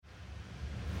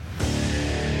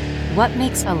What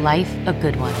makes a life a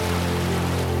good one?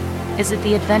 Is it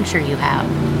the adventure you have?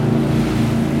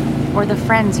 Or the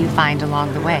friends you find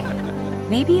along the way?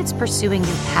 Maybe it's pursuing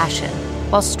your passion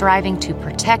while striving to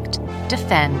protect,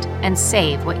 defend, and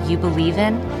save what you believe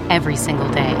in every single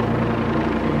day.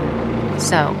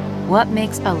 So, what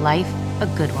makes a life a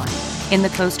good one? In the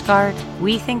Coast Guard,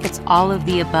 we think it's all of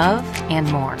the above and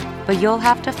more, but you'll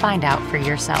have to find out for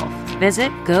yourself.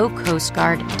 Visit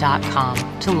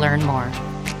gocoastguard.com to learn more.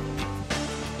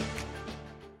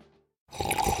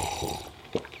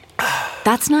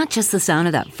 That's not just the sound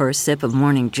of that first sip of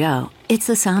Morning Joe. It's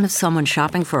the sound of someone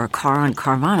shopping for a car on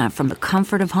Carvana from the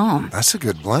comfort of home. That's a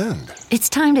good blend. It's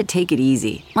time to take it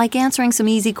easy, like answering some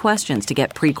easy questions to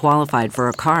get pre-qualified for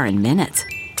a car in minutes.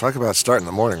 Talk about starting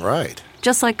the morning right.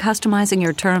 Just like customizing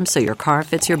your terms so your car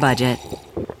fits your budget.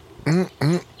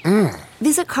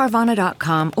 Visit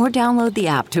Carvana.com or download the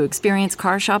app to experience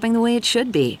car shopping the way it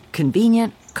should be.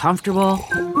 Convenient, comfortable.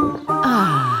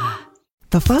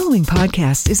 The following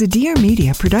podcast is a Dear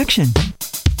Media production.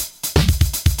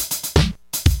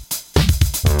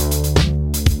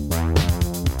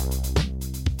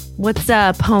 What's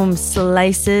up, home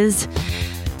slices?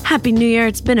 Happy New Year.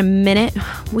 It's been a minute.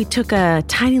 We took a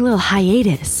tiny little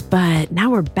hiatus, but now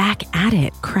we're back at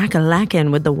it,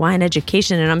 crack-a-lackin' with the wine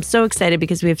education. And I'm so excited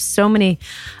because we have so many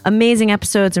amazing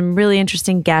episodes and really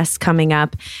interesting guests coming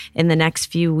up in the next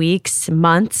few weeks,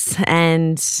 months.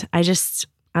 And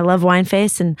I love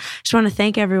Wineface and just want to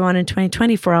thank everyone in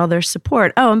 2020 for all their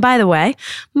support. Oh, and by the way,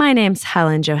 my name's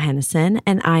Helen Johannesson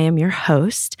and I am your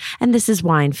host. And this is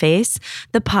Wineface,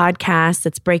 the podcast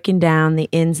that's breaking down the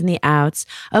ins and the outs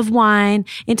of wine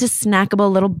into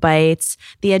snackable little bites,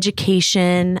 the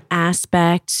education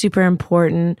aspect, super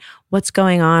important, what's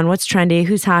going on, what's trendy,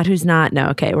 who's hot, who's not. No,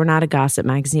 okay, we're not a gossip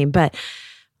magazine, but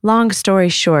long story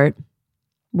short,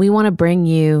 we want to bring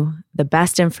you the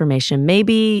best information.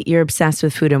 Maybe you're obsessed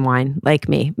with food and wine like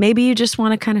me. Maybe you just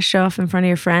want to kind of show off in front of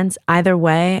your friends. Either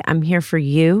way, I'm here for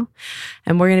you.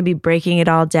 And we're going to be breaking it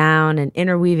all down and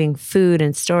interweaving food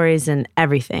and stories and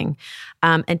everything.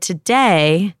 And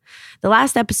today, the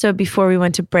last episode before we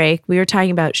went to break, we were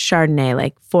talking about Chardonnay,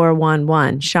 like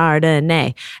 411,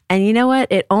 Chardonnay. And you know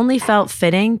what? It only felt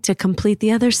fitting to complete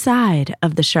the other side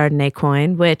of the Chardonnay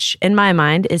coin, which in my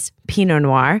mind is Pinot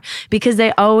Noir, because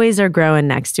they always are growing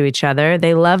next to each other.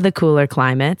 They love the cooler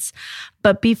climates.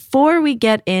 But before we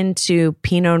get into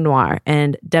Pinot Noir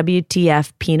and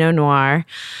WTF Pinot Noir,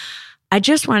 I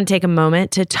just want to take a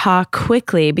moment to talk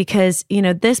quickly because,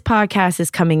 this podcast is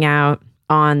coming out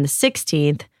on the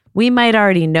 16th. We might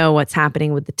already know what's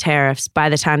happening with the tariffs by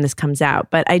the time this comes out,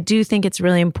 but I do think it's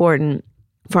really important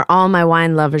for all my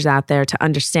wine lovers out there to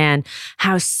understand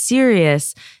how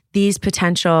serious these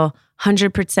potential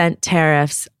 100%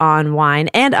 tariffs on wine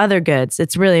and other goods.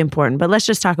 It's really important, but let's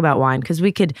just talk about wine because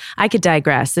I could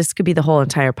digress. This could be the whole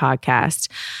entire podcast.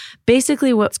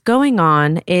 Basically, what's going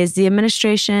on is the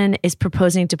administration is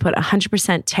proposing to put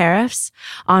 100% tariffs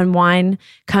on wine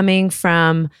coming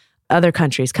from other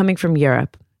countries, coming from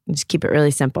Europe. Just keep it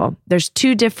really simple. There's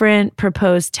two different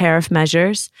proposed tariff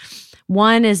measures.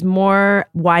 One is more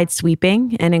wide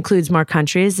sweeping and includes more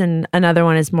countries, and another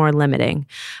one is more limiting.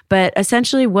 But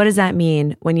essentially, what does that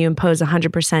mean when you impose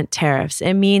 100% tariffs?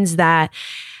 It means that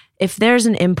if there's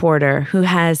an importer who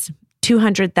has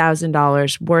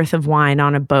 $200,000 worth of wine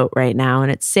on a boat right now,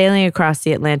 and it's sailing across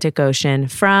the Atlantic Ocean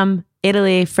from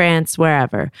Italy, France,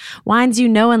 wherever, wines you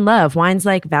know and love, wines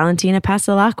like Valentina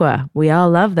Passalacqua, we all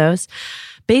love those.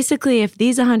 Basically, if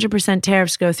these 100%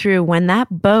 tariffs go through, when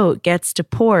that boat gets to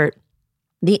port,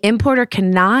 the importer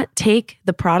cannot take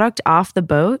the product off the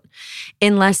boat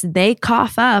unless they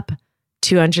cough up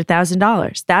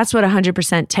 $200,000. That's what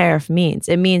 100% tariff means.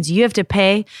 It means you have to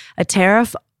pay a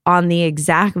tariff on the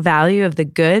exact value of the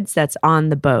goods that's on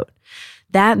the boat.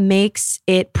 That makes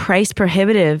it price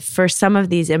prohibitive for some of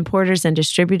these importers and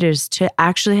distributors to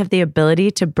actually have the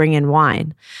ability to bring in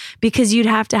wine because you'd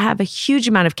have to have a huge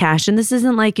amount of cash. And this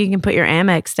isn't like you can put your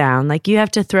Amex down. Like you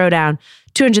have to throw down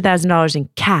 $200,000 in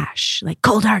cash, like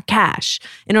cold hard cash,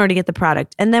 in order to get the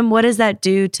product. And then what does that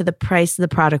do to the price of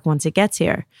the product once it gets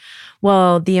here?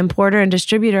 Well, the importer and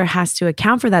distributor has to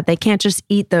account for that. They can't just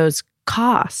eat those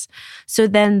costs. So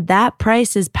then that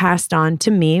price is passed on to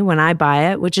me when I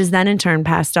buy it, which is then in turn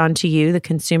passed on to you, the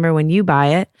consumer, when you buy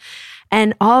it.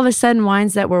 And all of a sudden,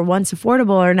 wines that were once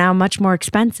affordable are now much more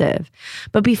expensive.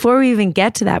 But before we even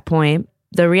get to that point,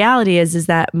 the reality is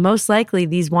that most likely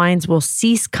these wines will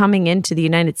cease coming into the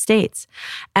United States.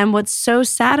 And what's so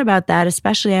sad about that,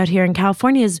 especially out here in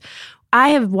California, is I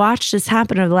have watched this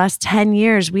happen over the last 10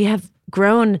 years. We have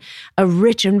grown a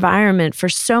rich environment for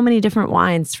so many different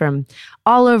wines from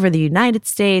all over the United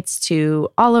States to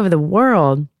all over the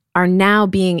world are now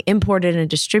being imported and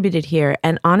distributed here.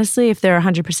 And honestly, if there are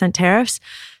 100% tariffs,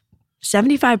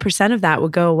 75% of that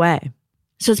would go away.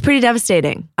 So it's pretty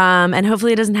devastating. And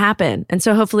hopefully it doesn't happen. And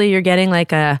so hopefully you're getting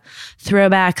like a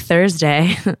throwback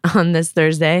Thursday on this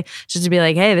Thursday, just to be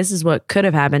like, hey, this is what could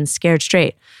have happened, scared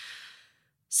straight.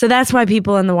 So that's why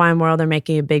people in the wine world are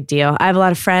making a big deal. I have a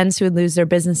lot of friends who would lose their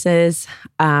businesses,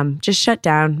 just shut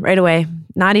down right away.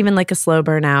 Not even like a slow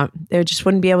burnout. They just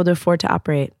wouldn't be able to afford to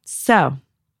operate. So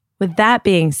with that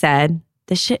being said,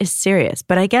 this shit is serious.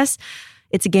 But I guess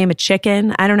it's a game of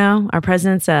chicken. I don't know. Our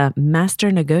president's a master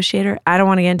negotiator. I don't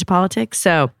want to get into politics.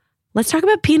 So let's talk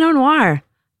about Pinot Noir.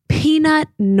 Pinot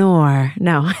Noir.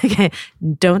 No, okay.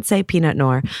 Don't say Pinot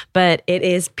Noir, but it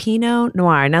is Pinot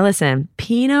Noir. Now listen,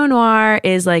 Pinot Noir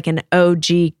is like an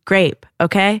OG grape,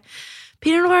 okay?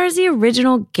 Pinot Noir is the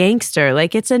original gangster.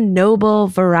 Like it's a noble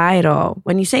varietal.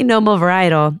 When you say noble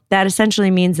varietal, that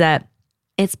essentially means that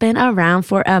it's been around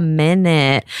for a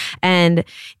minute, and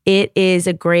it is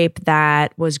a grape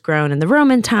that was grown in the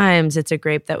Roman times. It's a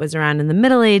grape that was around in the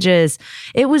Middle Ages.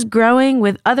 It was growing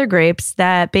with other grapes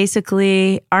that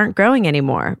basically aren't growing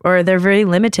anymore, or they're very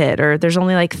limited, or there's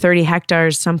only like 30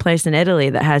 hectares someplace in Italy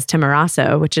that has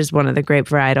Timorasso, which is one of the grape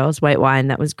varietals, white wine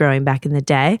that was growing back in the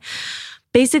day.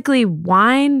 Basically,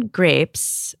 wine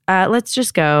grapes, let's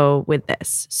just go with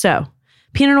this. So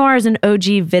Pinot Noir is an OG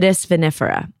Vitis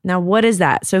vinifera. Now, what is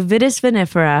that? So Vitis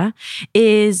vinifera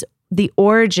is the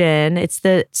origin, it's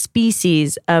the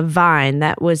species of vine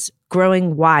that was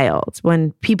growing wild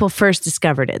when people first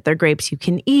discovered it. They're grapes you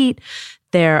can eat.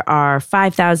 There are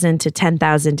 5,000 to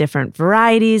 10,000 different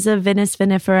varieties of Vitis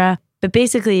vinifera. But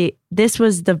basically, this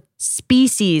was the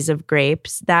species of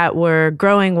grapes that were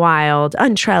growing wild,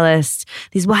 untrellised,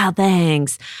 these wild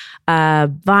things,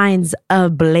 vines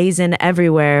ablazing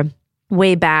everywhere,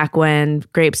 way back when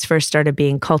grapes first started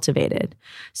being cultivated.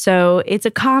 So it's a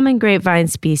common grapevine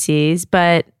species,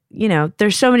 but you know,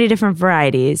 there's so many different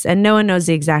varieties and no one knows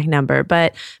the exact number,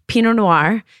 but Pinot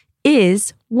Noir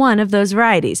is one of those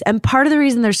varieties. And part of the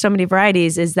reason there's so many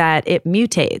varieties is that it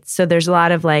mutates. So there's a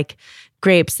lot of like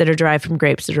grapes that are derived from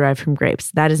grapes that are derived from grapes.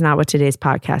 That is not what today's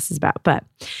podcast is about. But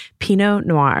Pinot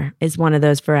Noir is one of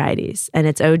those varieties, and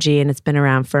it's OG, and it's been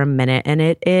around for a minute, and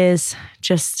it is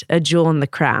just a jewel in the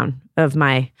crown of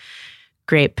my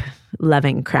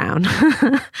grape-loving crown.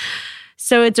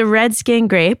 So it's a red skin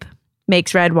grape,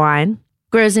 makes red wine,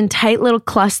 grows in tight little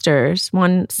clusters.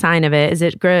 One sign of it is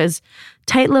it grows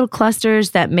tight little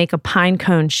clusters that make a pine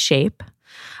cone shape.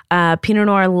 Pinot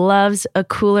Noir loves a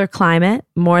cooler climate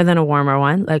more than a warmer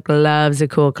one, like loves a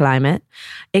cool climate.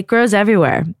 It grows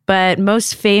everywhere, but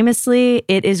most famously,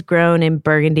 it is grown in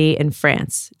Burgundy in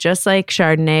France. Just like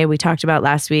Chardonnay we talked about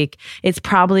last week, it's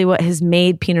probably what has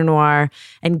made Pinot Noir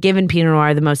and given Pinot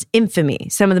Noir the most infamy.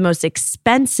 Some of the most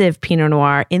expensive Pinot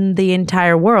Noir in the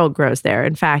entire world grows there.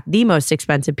 In fact, the most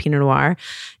expensive Pinot Noir,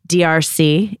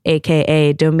 DRC,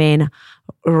 aka Domaine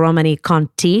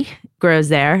Romanée-Conti, grows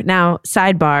there. Now,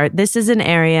 sidebar, this is an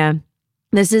area,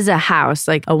 this is a house,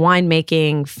 like a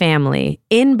winemaking family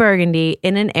in Burgundy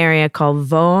in an area called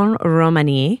Vosne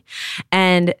Romani.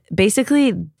 And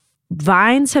basically,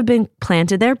 vines have been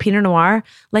planted there, Pinot Noir,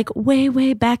 like way,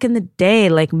 way back in the day.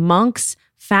 Like monks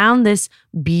found this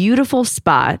beautiful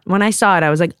spot. When I saw it, I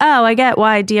was like, oh, I get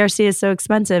why DRC is so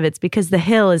expensive. It's because the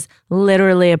hill is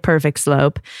literally a perfect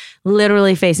slope,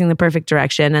 literally facing the perfect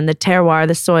direction. And the terroir,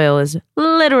 the soil is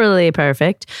literally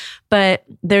perfect. But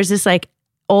there's this like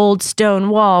old stone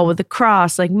wall with a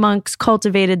cross, like monks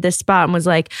cultivated this spot and was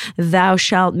like, thou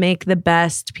shalt make the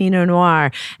best Pinot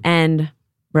Noir. And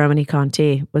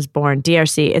Romanée-Conti was born.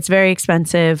 DRC, it's very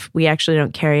expensive. We actually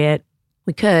don't carry it.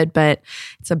 We could, but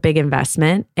it's a big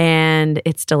investment and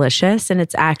it's delicious. And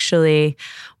it's actually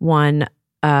one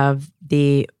of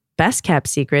the best kept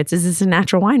secrets is it's a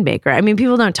natural winemaker. I mean,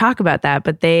 people don't talk about that,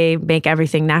 but they make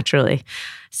everything naturally.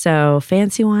 So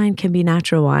fancy wine can be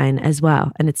natural wine as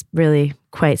well. And it's really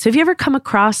quite. So if you ever come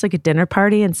across like a dinner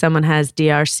party and someone has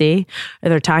DRC or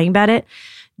they're talking about it,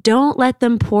 don't let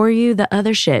them pour you the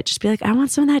other shit. Just be like, I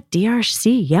want some of that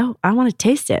DRC. Yo, I want to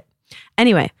taste it.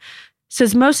 Anyway, so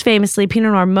it's most famously,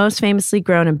 Pinot Noir most famously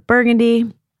grown in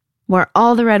Burgundy, where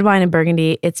all the red wine in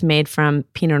Burgundy, it's made from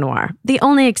Pinot Noir. The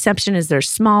only exception is there's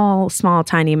small,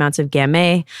 tiny amounts of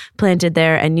Gamay planted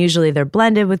there, and usually they're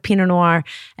blended with Pinot Noir,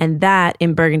 and that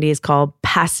in Burgundy is called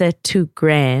Passé tout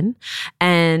grain,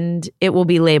 and it will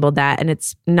be labeled that, and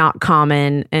it's not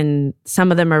common, and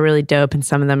some of them are really dope, and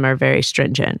some of them are very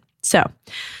stringent. So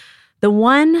the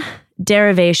one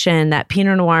derivation that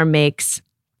Pinot Noir makes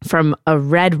from a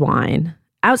red wine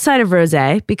outside of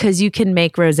rosé, because you can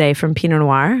make rosé from Pinot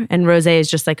Noir, and rosé is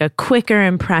just like a quicker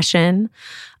impression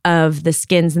of the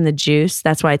skins and the juice.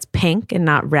 That's why it's pink and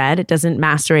not red. It doesn't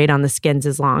macerate on the skins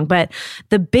as long. But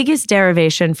the biggest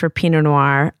derivation for Pinot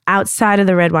Noir outside of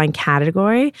the red wine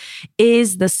category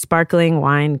is the sparkling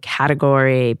wine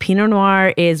category. Pinot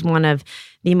Noir is one of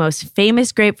the most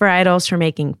famous grape varietals for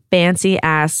making fancy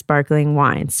ass sparkling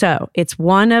wine. So it's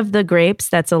one of the grapes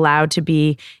that's allowed to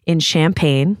be in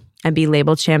champagne and be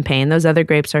labeled champagne. Those other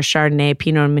grapes are Chardonnay,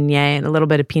 Pinot Meunier, and a little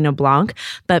bit of Pinot Blanc.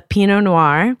 But Pinot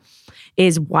Noir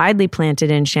is widely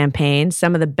planted in Champagne.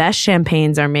 Some of the best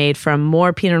champagnes are made from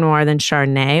more Pinot Noir than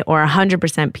Chardonnay, or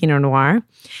 100% Pinot Noir.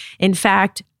 In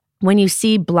fact, when you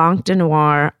see Blanc de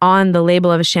Noir on the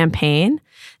label of a champagne,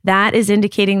 that is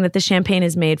indicating that the champagne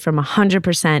is made from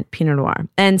 100% Pinot Noir.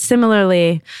 And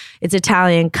similarly, its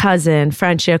Italian cousin,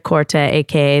 Franciacorta,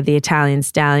 aka the Italian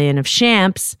stallion of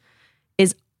champs,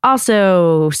 is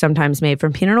also sometimes made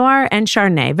from Pinot Noir and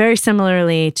Chardonnay, very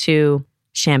similarly to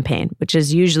Champagne, which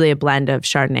is usually a blend of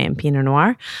Chardonnay and Pinot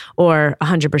Noir, or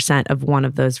 100% of one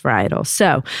of those varietals.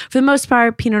 So for the most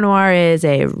part, Pinot Noir is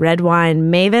a red wine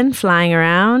maven flying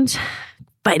around,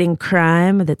 fighting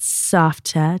crime with its soft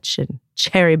touch and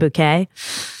cherry bouquet.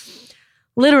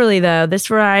 Literally, though, this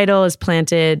varietal is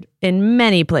planted in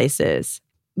many places.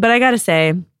 But I gotta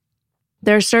say,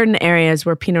 there are certain areas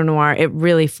where Pinot Noir, it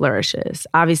really flourishes.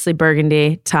 Obviously,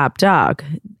 Burgundy, top dog.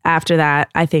 After that,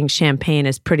 I think Champagne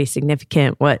is pretty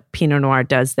significant what Pinot Noir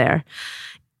does there.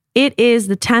 It is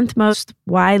the 10th most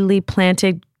widely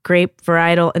planted grape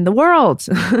varietal in the world.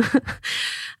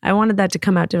 I wanted that to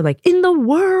come out to like, in the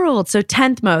world. So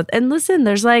 10th most. And listen,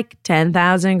 there's like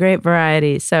 10,000 grape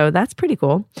varieties. So that's pretty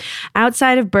cool.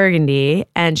 Outside of Burgundy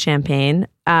and Champagne,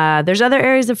 there's other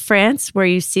areas of France where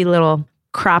you see little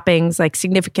croppings, like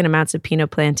significant amounts of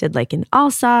Pinot planted, like in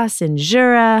Alsace and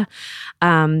Jura.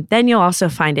 Then you'll also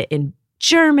find it in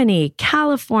Germany,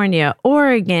 California,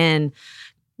 Oregon,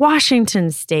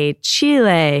 Washington State,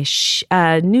 Chile,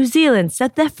 New Zealand,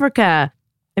 South Africa.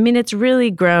 I mean, it's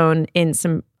really grown in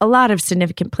a lot of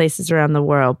significant places around the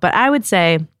world. But I would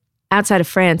say outside of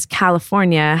France,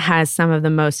 California has some of the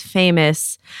most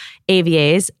famous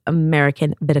AVAs,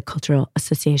 American Viticultural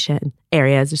Association,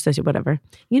 areas, associate, whatever.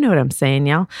 You know what I'm saying,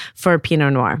 y'all, for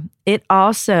Pinot Noir. It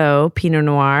also, Pinot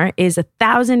Noir, is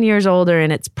 1,000 years older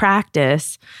in its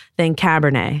practice than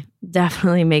Cabernet.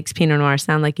 Definitely makes Pinot Noir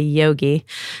sound like a yogi.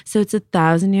 So it's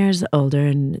 1,000 years older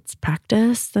in its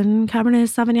practice than Cabernet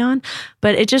Sauvignon.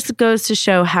 But it just goes to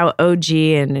show how OG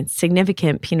and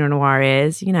significant Pinot Noir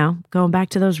is, you know, going back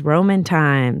to those Roman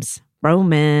times.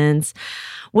 Romans.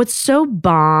 What's so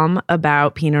bomb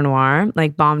about Pinot Noir,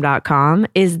 like bomb.com,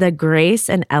 is the grace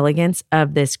and elegance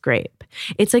of this grape.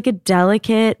 It's like a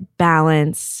delicate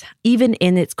balance, even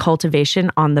in its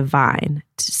cultivation on the vine.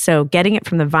 So getting it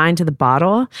from the vine to the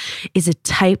bottle is a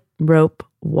tightrope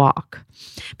walk.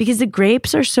 Because the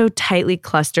grapes are so tightly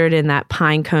clustered in that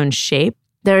pine cone shape,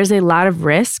 there is a lot of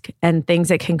risk and things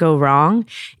that can go wrong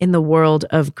in the world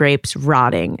of grapes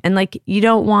rotting. And like, you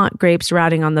don't want grapes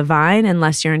rotting on the vine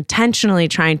unless you're intentionally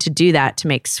trying to do that to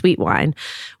make sweet wine,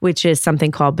 which is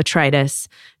something called botrytis,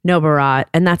 noble rot.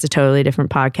 And that's a totally different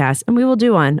podcast. And we will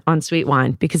do one on sweet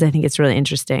wine because I think it's really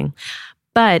interesting.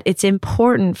 But it's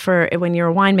important for when you're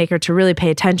a winemaker to really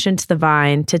pay attention to the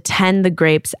vine, to tend the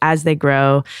grapes as they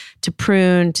grow, to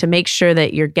prune, to make sure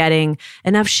that you're getting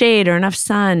enough shade or enough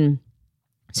sun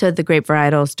so that the grape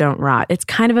varietals don't rot. It's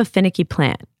kind of a finicky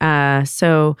plant.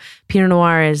 So Pinot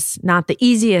Noir is not the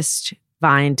easiest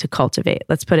vine to cultivate.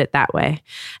 Let's put it that way.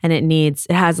 And it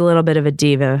has a little bit of a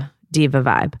diva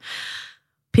vibe.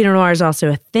 Pinot Noir is also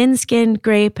a thin-skinned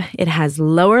grape. It has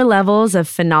lower levels of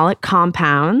phenolic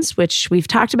compounds, which we've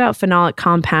talked about phenolic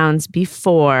compounds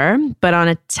before, but on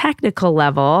a technical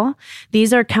level,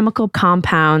 these are chemical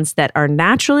compounds that are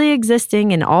naturally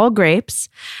existing in all grapes,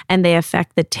 and they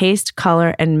affect the taste,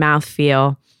 color, and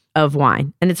mouthfeel of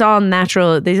wine. And it's all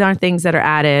natural. These aren't things that are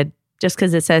added just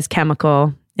because it says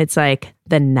chemical. It's like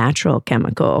the natural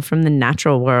chemical from the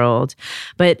natural world,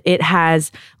 but it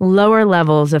has lower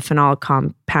levels of phenolic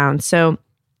compounds. So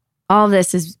all of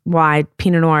this is why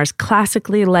Pinot Noir is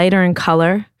classically lighter in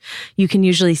color. You can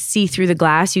usually see through the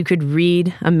glass. You could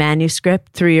read a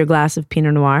manuscript through your glass of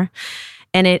Pinot Noir.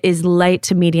 And it is light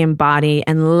to medium body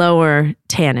and lower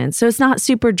tannin. So it's not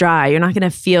super dry. You're not going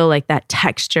to feel like that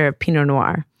texture of Pinot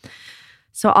Noir.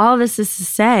 So all of this is to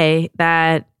say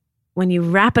that when you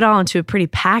wrap it all into a pretty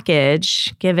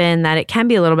package, given that it can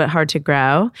be a little bit hard to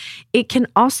grow, it can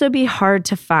also be hard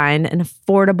to find an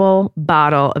affordable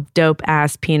bottle of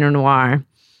dope-ass Pinot Noir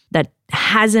that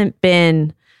hasn't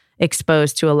been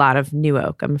exposed to a lot of new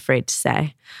oak, I'm afraid to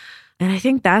say. And I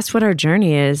think that's what our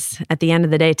journey is at the end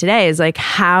of the day today, is like,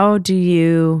 how do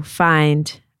you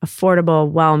find affordable,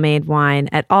 well-made wine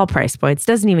at all price points?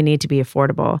 Doesn't even need to be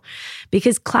affordable.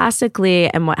 Because classically,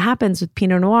 and what happens with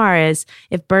Pinot Noir is,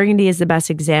 if Burgundy is the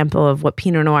best example of what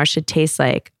Pinot Noir should taste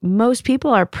like, most people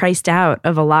are priced out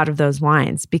of a lot of those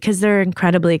wines because they're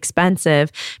incredibly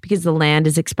expensive, because the land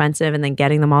is expensive, and then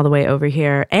getting them all the way over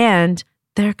here. And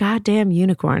they're goddamn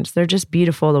unicorns. They're just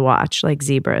beautiful to watch, like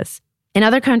zebras. In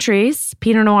other countries,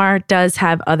 Pinot Noir does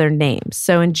have other names.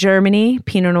 So in Germany,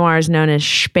 Pinot Noir is known as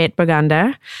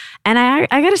Spätburgunder. And I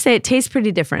got to say, it tastes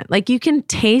pretty different. Like, you can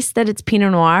taste that it's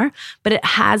Pinot Noir, but it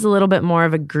has a little bit more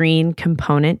of a green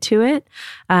component to it.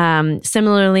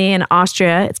 Similarly, in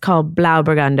Austria, it's called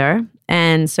Blauburgunder.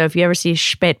 And so if you ever see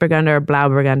Spätburgunder or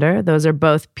Blauburgunder, those are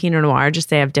both Pinot Noir, just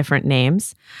they have different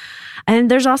names.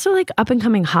 And there's also like up and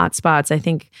coming hotspots. I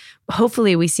think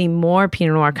hopefully we see more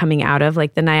Pinot Noir coming out of,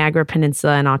 like the Niagara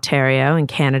Peninsula in Ontario in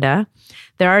Canada.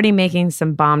 They're already making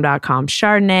some bomb.com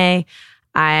Chardonnay.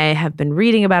 I have been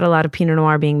reading about a lot of Pinot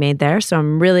Noir being made there, so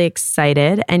I'm really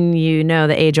excited. And you know,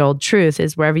 the age-old truth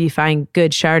is, wherever you find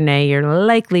good Chardonnay, you're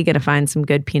likely going to find some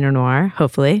good Pinot Noir,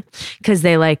 hopefully, because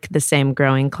they like the same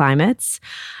growing climates.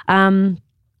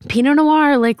 Pinot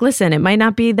Noir, like, listen, it might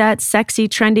not be that sexy,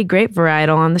 trendy grape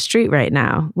varietal on the street right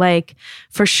now. Like,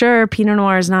 for sure, Pinot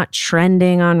Noir is not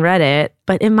trending on Reddit,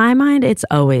 but in my mind, it's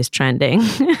always trending.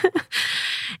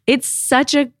 It's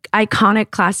such a iconic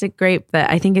classic grape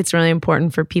that I think it's really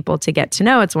important for people to get to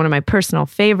know. It's one of my personal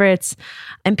favorites.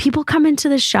 And people come into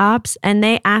the shops and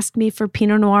they ask me for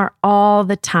Pinot Noir all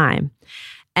the time.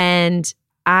 And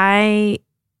I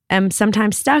am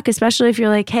sometimes stuck, especially if you're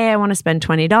like, hey, I want to spend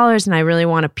 $20 and I really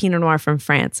want a Pinot Noir from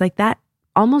France. Like, that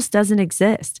almost doesn't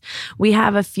exist. We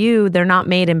have a few, they're not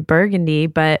made in Burgundy,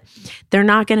 but they're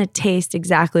not going to taste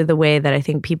exactly the way that I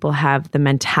think people have the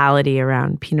mentality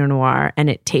around Pinot Noir and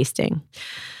it tasting.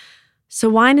 So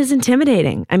wine is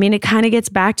intimidating. I mean, it kind of gets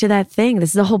back to that thing.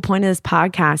 This is the whole point of this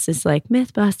podcast. It's like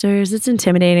Mythbusters. It's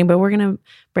intimidating, but we're going to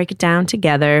break it down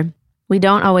together. We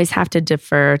don't always have to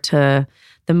defer to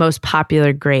the most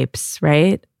popular grapes,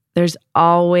 right? There's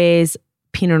always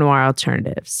Pinot Noir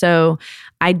alternatives. So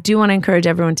I do want to encourage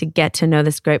everyone to get to know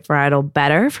this grape varietal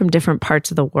better from different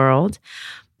parts of the world.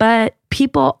 But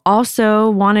people also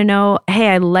want to know, hey,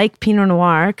 I like Pinot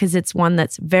Noir because it's one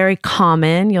that's very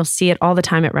common. You'll see it all the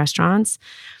time at restaurants.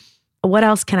 What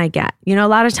else can I get? You know, a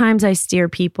lot of times I steer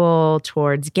people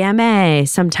towards Gamay,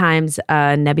 sometimes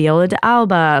Nebbiolo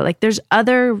d'Alba. Like, there's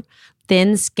other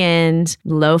thin-skinned,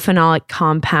 low-phenolic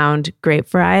compound grape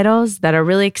varietals that are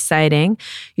really exciting.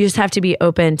 You just have to be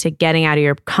open to getting out of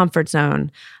your comfort zone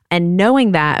and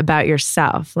knowing that about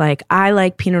yourself. Like, I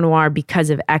like Pinot Noir because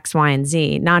of X, Y, and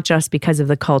Z, not just because of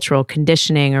the cultural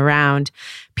conditioning around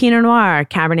Pinot Noir,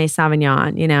 Cabernet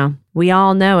Sauvignon. You know, we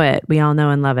all know it. We all know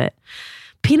and love it.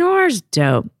 Pinot Noir is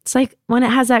dope. It's like when it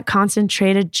has that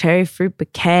concentrated cherry fruit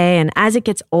bouquet, and as it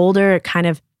gets older, it kind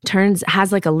of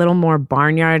has like a little more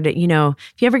barnyard. You know,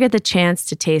 if you ever get the chance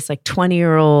to taste like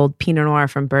 20-year-old Pinot Noir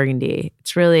from Burgundy,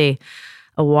 it's really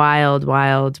a wild,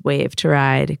 wild wave to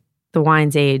ride. The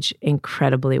wines age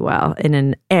incredibly well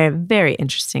in a very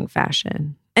interesting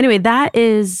fashion. Anyway, that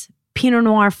is Pinot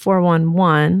Noir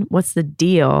 411. What's the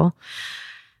deal?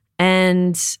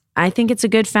 And I think it's a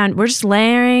good we're just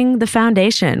layering the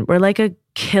foundation. We're like a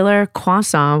killer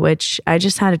croissant, which I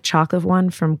just had a chocolate one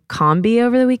from Combi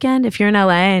over the weekend. If you're in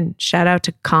LA, and shout out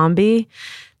to Combi,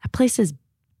 that place is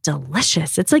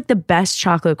delicious. It's like the best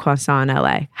chocolate croissant in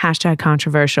LA. Hashtag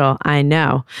controversial, I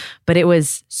know, but it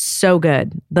was so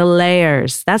good. The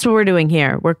layers, that's what we're doing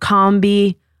here. We're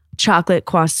Combi chocolate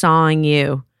croissanting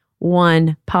you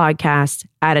one podcast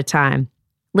at a time.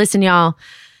 Listen, y'all,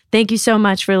 thank you so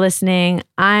much for listening.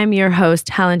 I'm your host,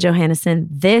 Helen Johannesson.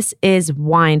 This is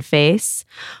Wine Face,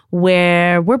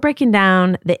 where we're breaking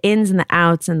down the ins and the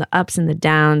outs and the ups and the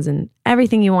downs and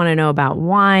everything you want to know about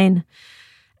wine.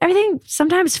 Everything,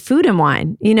 sometimes food and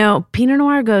wine. You know, Pinot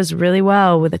Noir goes really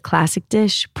well with a classic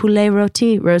dish, poulet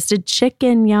rôti, roasted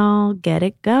chicken, y'all. Get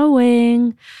it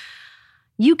going.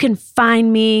 You can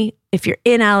find me if you're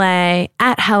in LA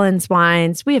at Helen's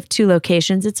Wines. We have 2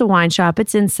 locations. It's a wine shop.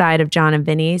 It's inside of John and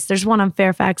Vinny's. There's one on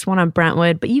Fairfax, one on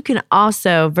Brentwood, but you can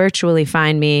also virtually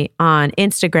find me on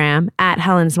Instagram at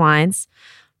Helen's Wines.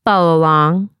 Follow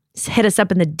along. hit us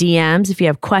up in the DMs if you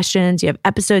have questions, you have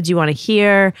episodes you want to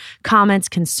hear, comments,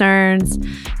 concerns.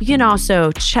 You can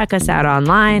also check us out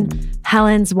online,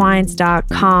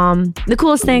 helenswines.com. The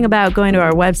coolest thing about going to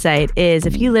our website is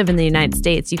if you live in the United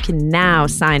States, you can now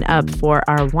sign up for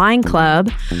our wine club,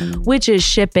 which is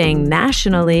shipping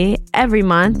nationally every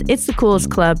month. It's the coolest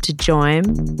club to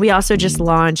join. We also just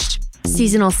launched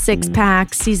seasonal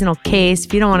 6-pack, seasonal case.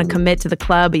 If you don't want to commit to the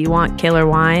club, but you want killer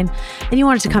wine and you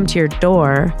want it to come to your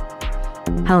door,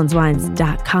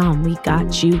 helenswines.com. We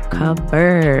got you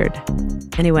covered.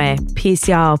 Anyway, peace,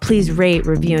 y'all. Please rate,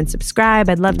 review, and subscribe.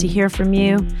 I'd love to hear from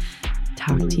you.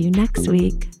 Talk to you next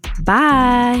week.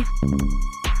 Bye.